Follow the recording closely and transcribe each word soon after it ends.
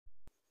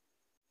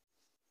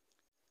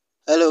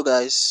Hello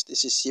guys,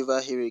 this is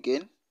Siva here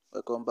again.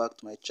 Welcome back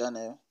to my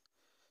channel.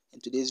 In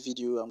today's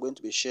video, I'm going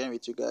to be sharing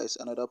with you guys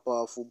another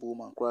powerful boom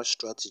and crash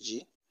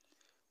strategy.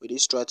 With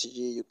this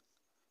strategy,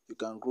 you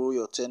can grow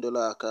your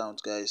 $10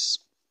 account, guys.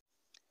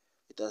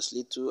 With as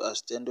little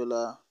as $10,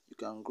 you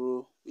can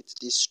grow with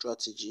this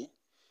strategy.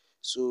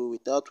 So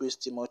without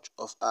wasting much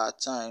of our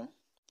time,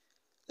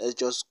 let's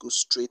just go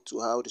straight to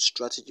how the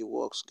strategy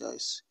works,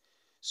 guys.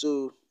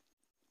 So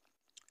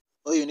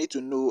all you need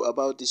to know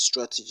about this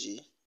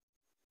strategy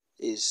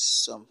is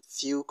some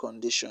few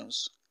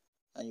conditions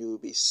and you will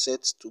be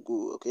set to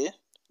go. Okay,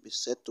 be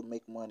set to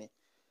make money.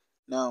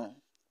 Now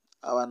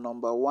our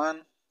number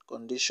one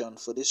condition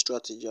for this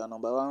strategy, our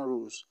number one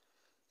rules,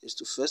 is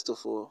to first of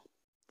all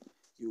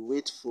you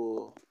wait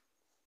for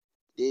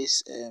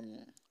this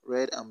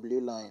red and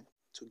blue line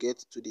to get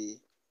to the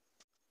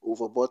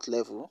overbought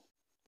level.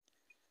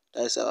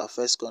 That is our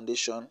first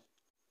condition.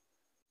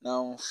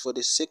 Now for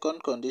the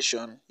second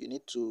condition, you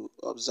need to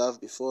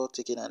observe before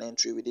taking an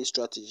entry with this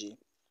strategy.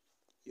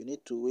 You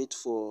need to wait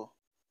for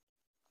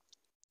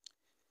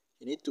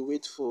you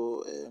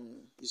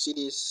see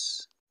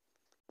this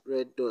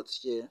red dot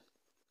here.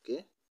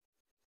 Okay,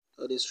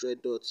 all these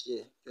red dots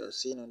here you are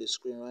seeing on the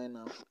screen right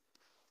now.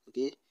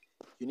 Okay,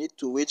 you need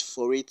to wait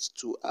for it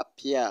to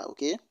appear.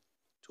 Okay,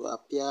 to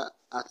appear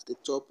at the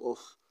top of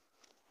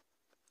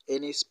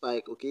any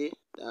spike. Okay,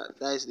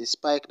 that is the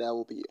spike that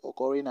will be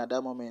occurring at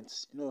that moment.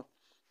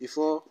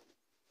 Before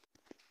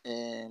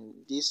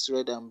this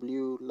red and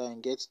blue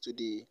line gets to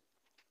the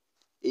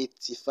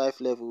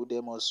 85 level,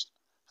 there must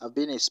have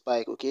been a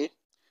spike. Okay,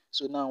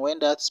 so now when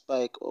that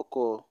spike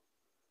occur,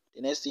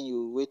 the next thing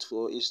you wait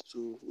for is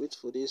to wait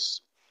for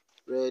this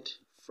red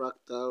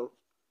fractal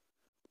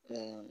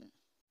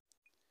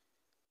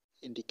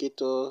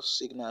indicator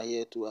signal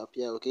here to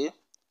appear. Okay,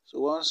 so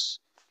once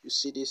you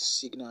see this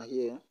signal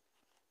here,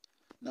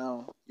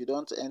 now you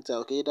don't enter.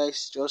 Okay,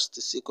 that's just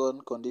the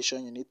second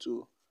condition you need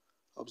to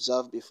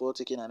observe before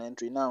taking an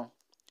entry. Now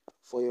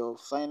for your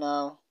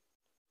final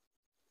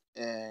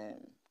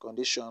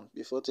condition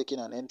before taking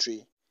an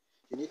entry,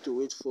 you need to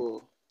wait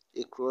for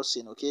a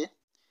crossing. Okay,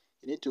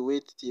 you need to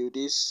wait till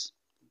this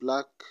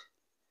black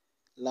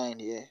line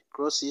here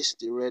crosses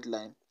the red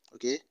line.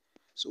 Okay,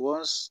 so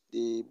once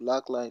the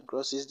black line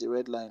crosses the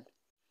red line,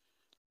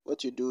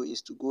 what you do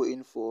is to go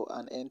in for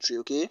an entry.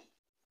 Okay,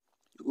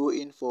 you go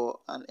in for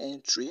an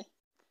entry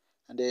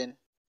and then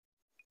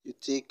you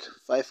take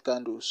 5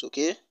 candles.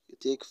 Okay, you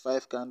take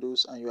 5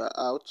 candles and you are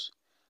out.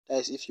 That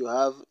is if you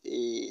have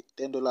a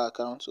 $10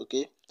 account.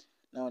 Okay,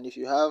 now if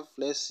you have,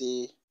 let's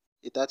say,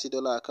 a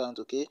 $30 account,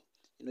 okay,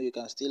 you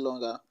can stay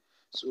longer.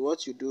 So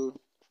what you do,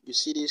 you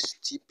see this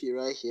TP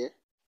right here.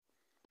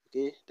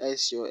 Okay, that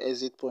is your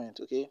exit point.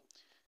 Okay,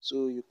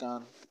 so you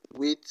can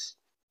wait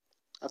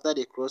after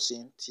the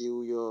crossing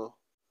till your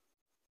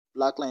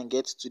black line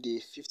gets to the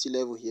 50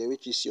 level here,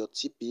 which is your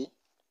TP,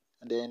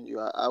 and then you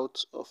are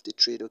out of the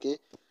trade. Okay,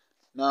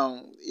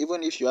 now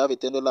even if you have a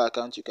 $10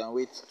 account, you can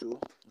wait too.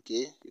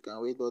 Okay, you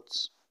can wait, but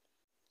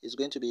it's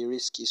going to be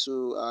risky,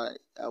 so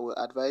I will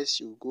advise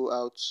you go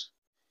out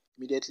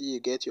immediately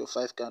you get your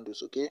 5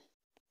 candles. Okay,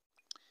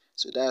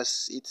 so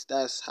that's it.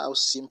 That's how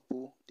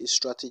simple this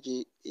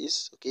strategy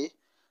is. Okay,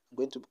 I'm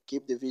going to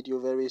keep the video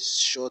very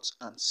short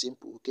and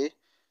simple. Okay,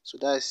 so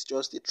that's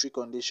just the 3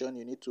 conditions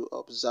you need to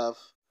observe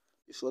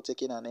before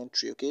taking an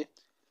entry. Okay,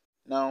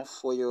 now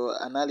for your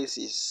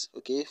analysis,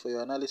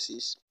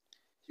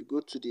 you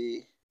go to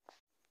the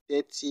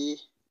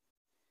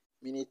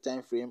 30-minute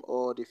time frame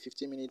or the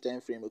 15-minute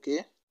time frame.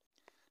 Okay,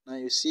 now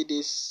you see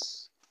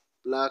this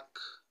black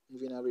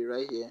moving average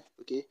right here.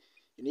 Okay,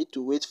 you need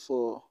to wait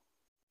for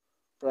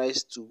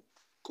price to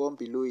come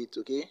below it.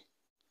 Okay,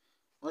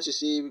 once you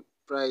see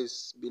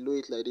price below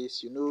it like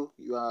this, you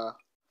are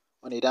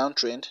on a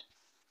downtrend,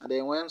 and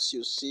then once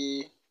you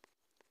see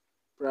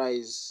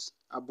price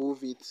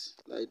above it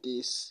like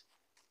this,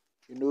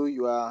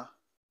 you are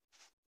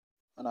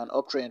on an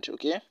uptrend.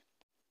 Okay,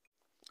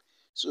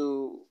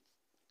 so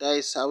that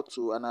is how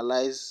to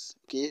analyze,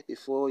 okay,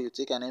 before you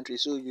take an entry.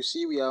 So you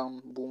see we are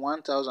on boom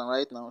 1000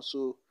 right now,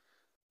 so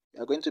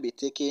we are going to be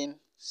taking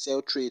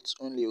sell trades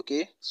only.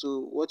 Okay, so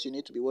what you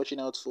need to be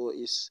watching out for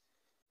is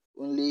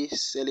only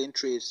selling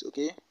trades.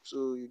 Okay,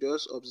 so you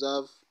just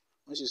observe.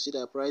 Once you see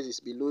that price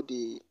is below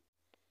the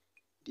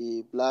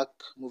black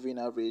moving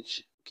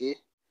average, okay,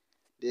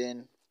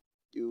 then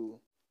you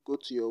go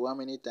to your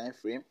 1-minute time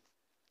frame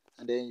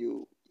and then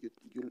you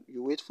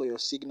wait for your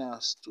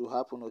signals to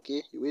happen.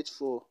 Okay, you wait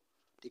for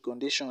the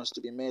conditions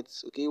to be met.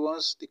 Okay,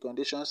 once the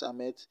conditions are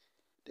met,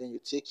 then you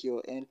take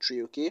your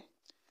entry. Okay,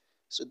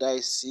 so that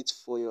is it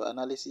for your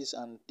analysis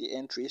and the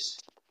entries.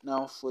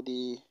 Now for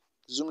the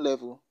zoom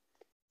level,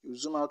 you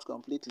zoom out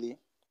completely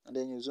and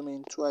then you zoom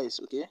in twice.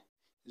 Okay,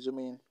 zoom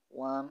in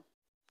 1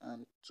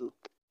 and 2.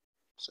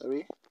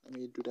 Sorry, let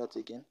me do that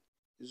again.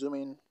 You zoom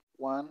in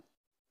 1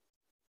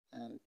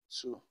 and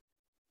 2.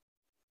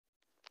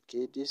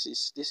 Okay, this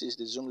is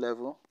the zoom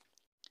level.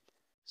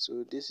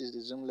 So this is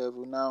the zoom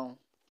level. Now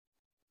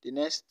the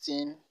next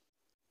thing,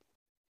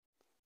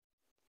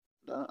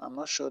 I'm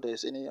not sure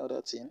there's any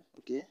other thing.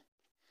 Okay,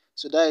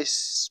 So that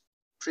is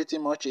pretty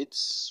much it.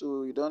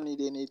 So you don't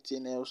need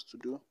anything else to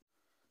do.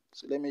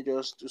 So let me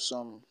just do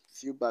some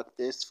few back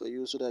tests for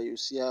you so that you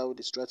see how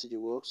the strategy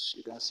works.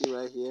 You can see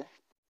right here,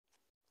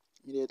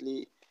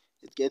 immediately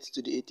it gets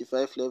to the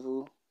 85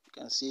 level. You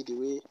can see the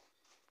way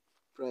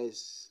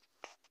price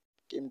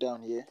came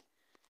down here.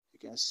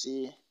 You can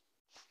see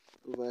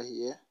over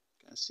here.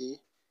 You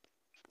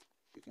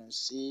can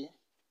see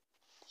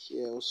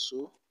here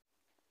also.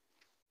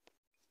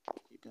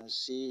 You can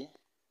see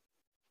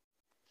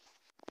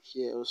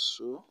here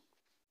also.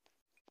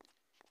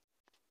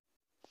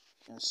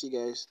 You can see,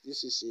 guys,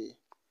 this is a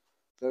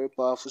very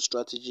powerful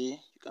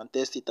strategy. You can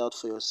test it out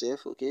for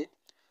yourself. Okay,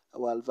 I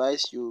will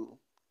advise you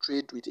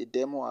trade with a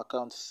demo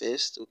account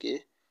first.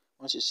 Okay,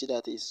 once you see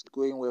that it's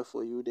going well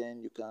for you,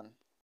 then you can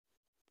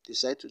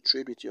decide to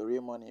trade with your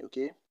real money.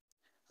 Okay,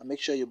 and make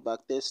sure you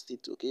backtest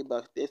it. Okay,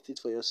 backtest it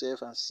for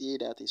yourself and see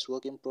that it's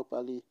working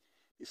properly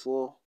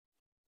before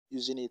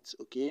using it.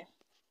 Okay,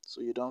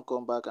 so you don't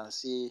come back and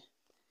see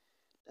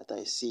that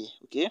I see.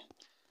 Okay,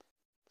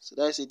 so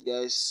that's it,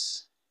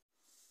 guys.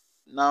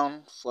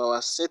 Now for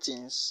our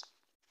settings,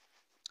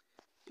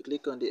 you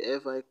click on the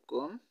F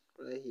icon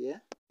right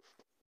here.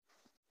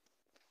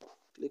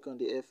 Click on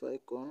the F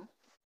icon.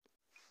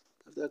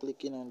 After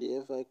clicking on the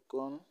F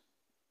icon,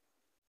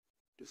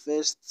 the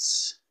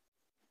first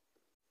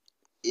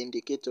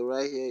indicator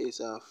right here is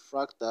a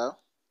fractal.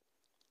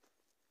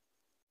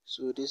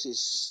 So this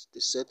is the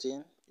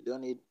setting. You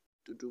don't need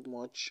to do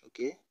much.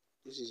 Okay,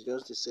 this is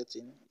just the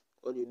setting.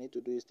 All you need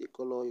to do is the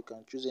color. You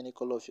can choose any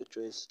color of your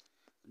choice.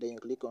 Then you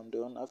click on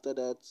done. After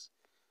that,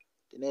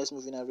 the next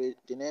moving average,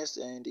 the next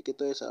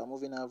indicator is our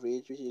moving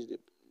average, which is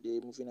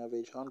the moving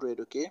average 100.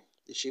 Okay,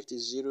 the shift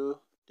is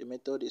 0. The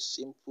method is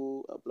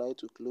simple. Apply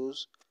to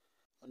close.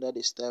 Under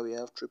the star we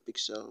have 3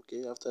 pixels.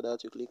 Okay, after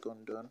that you click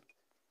on done,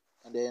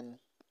 and then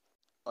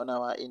on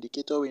our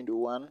indicator window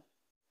 1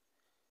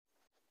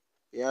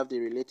 we have the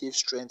relative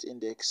strength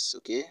index.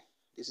 Okay,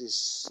 this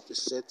is the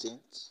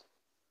settings.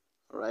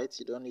 Alright,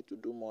 you don't need to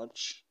do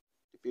much.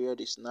 The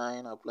period is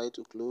 9. Apply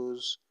to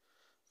close.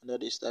 Under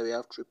the star we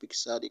have 3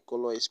 pixels. The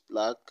color is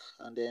black,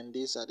 and then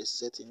these are the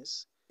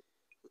settings.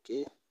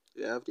 Okay,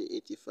 we have the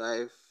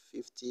 85,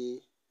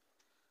 50,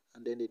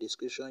 and then the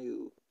description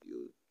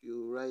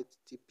you write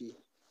TP.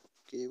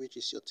 Okay, which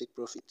is your take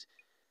profit.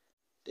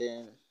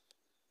 Then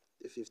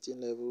the 15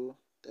 level,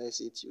 that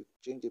is it. You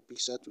change the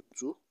pixel to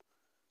 2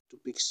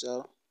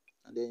 pixel,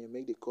 and then you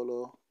make the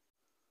color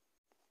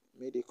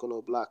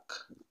black.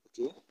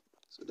 Okay,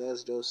 so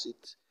that's just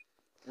it.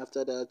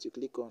 After that you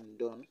click on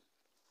done,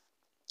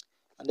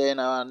 and then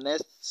our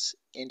next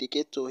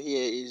indicator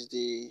here is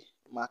the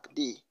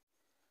MACD.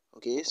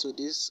 Okay, so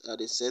these are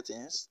the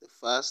settings. The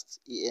fast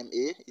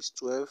EMA is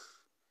 12,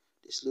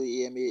 the slow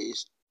EMA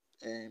is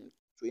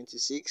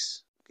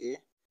 26. Okay,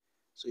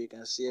 so you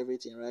can see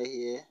everything right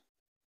here.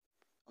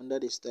 Under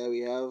the star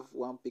we have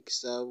 1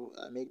 pixel.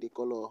 I make the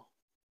color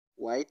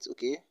white.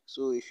 Okay,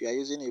 so if you are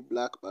using a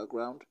black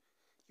background,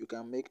 you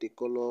can make the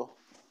color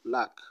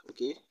black.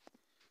 Okay,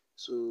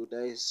 so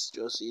that is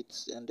just it.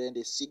 And then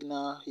the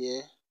signal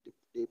here,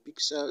 the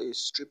pixel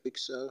is 3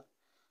 pixel,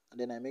 and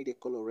then I make the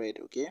color red.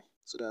 Okay,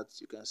 so that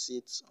you can see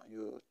it on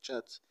your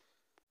chart.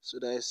 So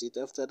that is it.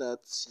 After that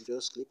you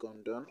just click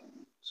on done.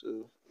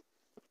 So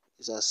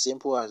it's as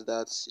simple as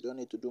that. You don't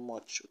need to do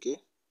much. Okay,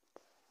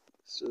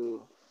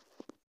 so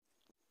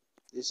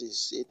this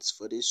is it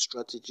for this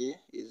strategy.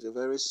 It's a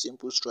very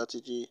simple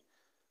strategy,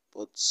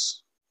 but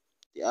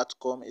the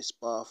outcome is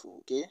powerful.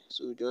 Okay,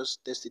 so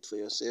just test it for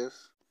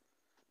yourself.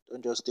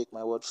 Don't just take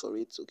my word for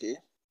it. Okay,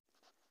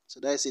 so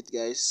that's it,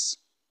 guys.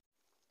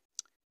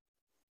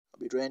 I'll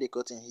be drawing the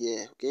curtain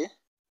here. Okay,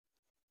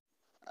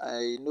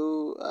 I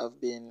know I've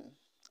been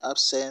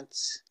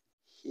absent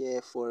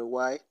here for a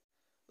while.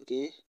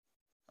 Okay,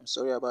 I'm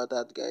sorry about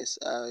that, guys.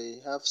 I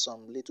have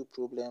some little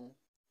problem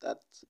that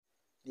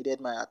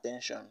needed my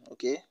attention.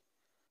 Okay,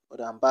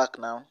 but I'm back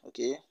now.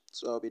 Okay,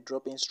 so I'll be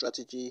dropping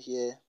strategy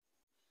here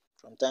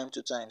from time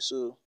to time,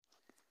 so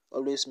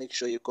always make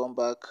sure you come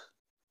back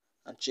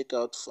and check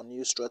out for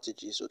new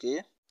strategies.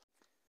 Okay,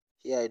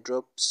 here I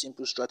drop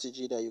simple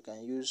strategy that you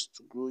can use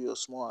to grow your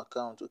small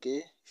account.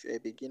 Okay, if you're a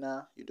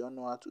beginner, you don't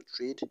know how to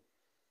trade,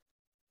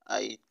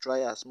 I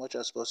try as much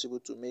as possible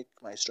to make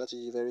my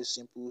strategy very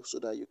simple so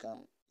that you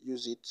can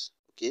use it.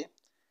 Okay,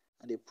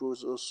 and the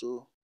pros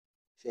also,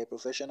 if you're a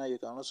professional, you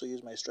can also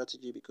use my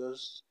strategy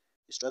because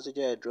the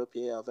strategy I drop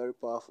here are very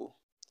powerful.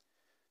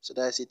 So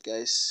that's it,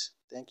 guys.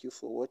 Thank you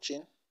for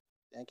watching.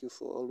 Thank you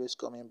for always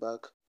coming back.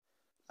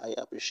 I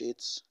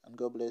appreciate, and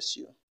God bless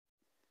you.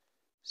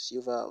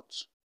 Silver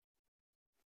out.